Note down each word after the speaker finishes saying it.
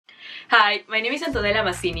Hi, my name is Antonella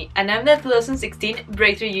Masini and I'm the 2016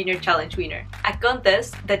 Breakthrough Junior Challenge winner, a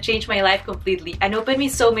contest that changed my life completely and opened me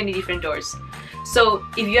so many different doors. So,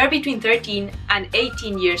 if you are between 13 and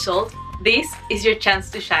 18 years old, this is your chance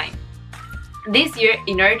to shine. This year,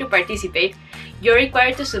 in order to participate, you're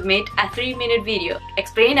required to submit a 3-minute video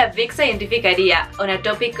explaining a big scientific idea on a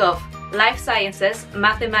topic of life sciences,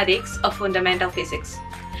 mathematics, or fundamental physics.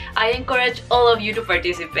 I encourage all of you to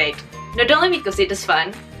participate, not only because it is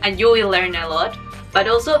fun and you will learn a lot, but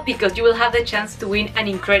also because you will have the chance to win an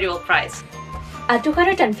incredible prize. A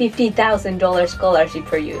 $250,000 scholarship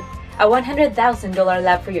for you, a $100,000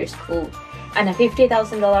 lab for your school, and a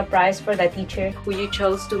 $50,000 prize for the teacher who you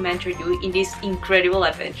chose to mentor you in this incredible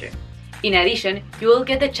adventure. In addition, you will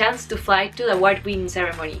get the chance to fly to the award-winning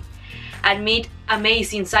ceremony and meet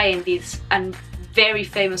amazing scientists and very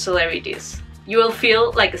famous celebrities. You will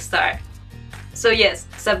feel like a star. So yes,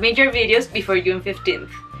 submit your videos before June 15th.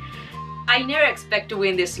 I never expect to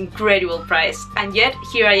win this incredible prize, and yet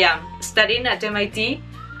here I am, studying at MIT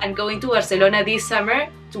and going to Barcelona this summer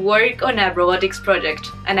to work on a robotics project,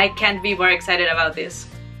 and I can't be more excited about this.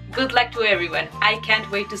 Good luck to everyone, I can't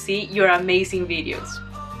wait to see your amazing videos.